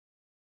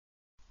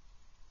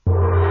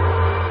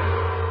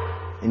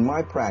In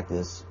my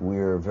practice,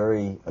 we're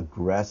very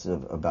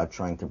aggressive about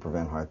trying to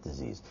prevent heart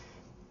disease.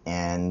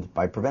 And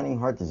by preventing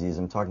heart disease,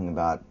 I'm talking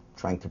about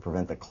trying to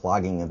prevent the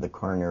clogging of the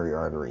coronary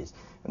arteries.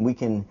 And we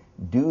can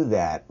do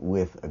that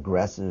with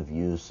aggressive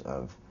use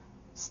of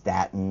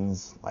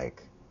statins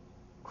like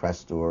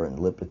Crestor and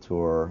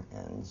Lipitor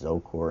and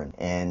Zocor,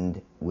 and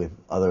with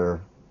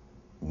other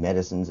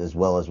medicines, as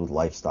well as with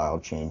lifestyle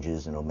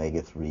changes and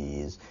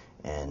omega-3s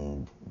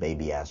and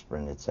baby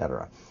aspirin,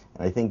 etc.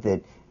 And I think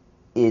that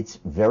it's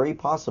very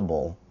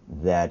possible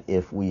that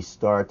if we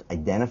start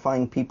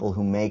identifying people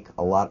who make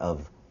a lot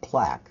of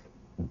plaque,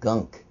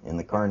 gunk in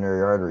the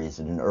coronary arteries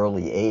at an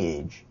early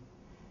age,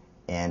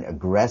 and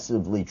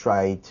aggressively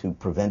try to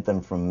prevent them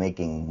from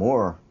making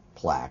more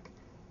plaque,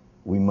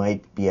 we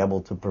might be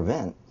able to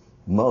prevent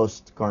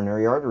most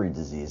coronary artery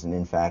disease. And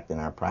in fact, in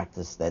our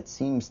practice, that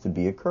seems to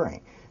be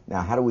occurring.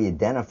 Now, how do we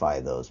identify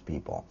those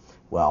people?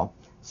 Well,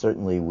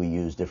 certainly we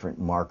use different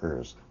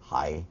markers,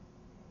 high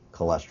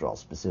cholesterol,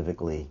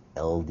 specifically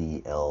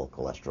LDL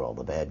cholesterol,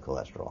 the bad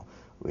cholesterol.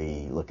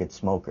 We look at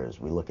smokers,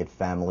 we look at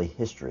family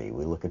history,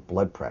 we look at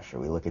blood pressure,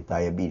 we look at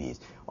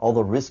diabetes, all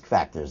the risk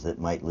factors that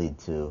might lead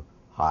to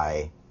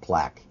high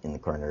plaque in the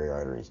coronary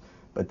arteries.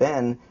 But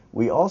then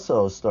we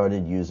also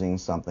started using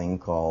something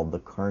called the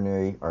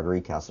coronary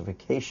artery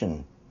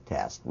calcification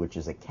test, which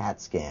is a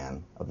CAT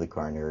scan of the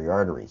coronary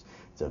arteries.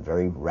 It's a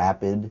very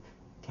rapid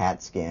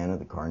CAT scan of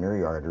the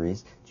coronary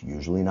arteries. It's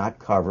usually not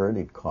covered.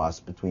 It costs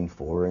between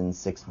 $400 and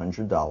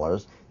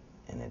 $600,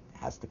 and it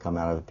has to come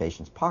out of the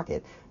patient's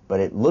pocket. But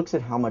it looks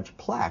at how much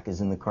plaque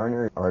is in the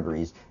coronary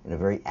arteries in a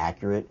very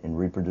accurate and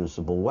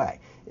reproducible way.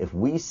 If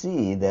we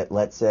see that,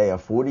 let's say, a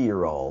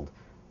 40-year-old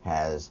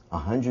has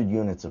 100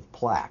 units of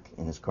plaque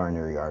in his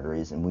coronary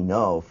arteries, and we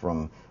know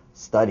from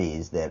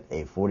studies that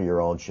a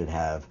 40-year-old should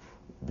have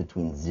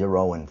between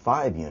 0 and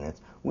 5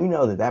 units, we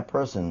know that that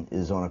person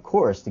is on a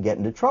course to get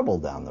into trouble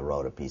down the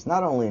road a piece,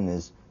 not only in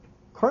his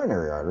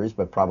coronary arteries,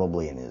 but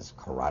probably in his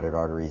carotid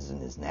arteries in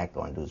his neck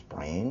going to his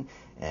brain,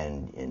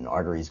 and in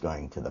arteries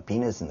going to the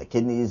penis and the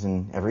kidneys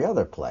and every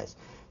other place.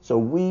 So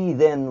we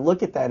then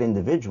look at that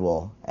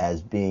individual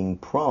as being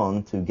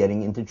prone to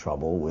getting into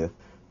trouble with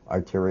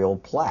arterial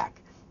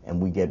plaque,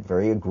 and we get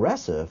very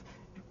aggressive,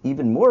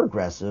 even more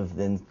aggressive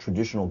than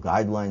traditional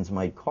guidelines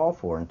might call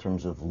for in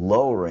terms of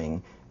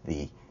lowering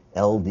the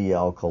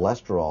LDL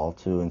cholesterol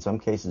to, in some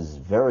cases,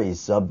 very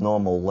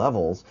subnormal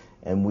levels.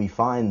 And we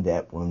find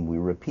that when we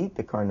repeat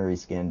the coronary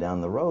scan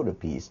down the road a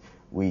piece,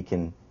 we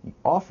can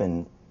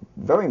often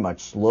very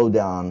much slow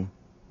down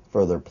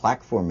further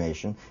plaque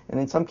formation, and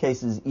in some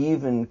cases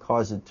even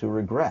cause it to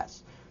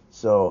regress.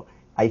 So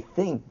I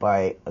think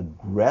by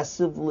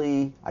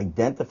aggressively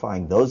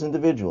identifying those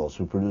individuals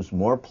who produce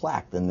more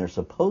plaque than they're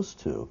supposed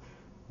to,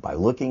 by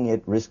looking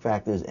at risk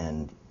factors,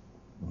 and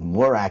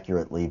more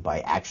accurately by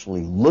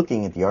actually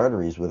looking at the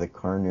arteries with a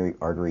coronary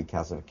artery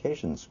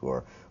calcification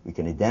score, we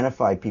can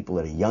identify people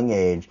at a young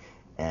age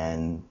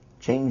and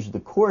change the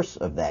course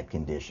of that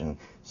condition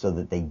so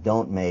that they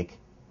don't make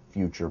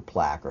future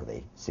plaque, or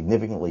they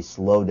significantly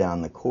slow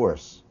down the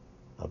course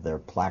of their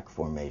plaque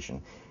formation.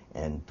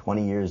 And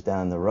 20 years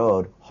down the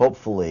road,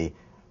 hopefully,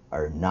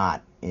 are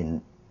not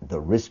in the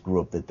risk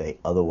group that they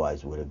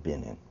otherwise would have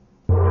been in.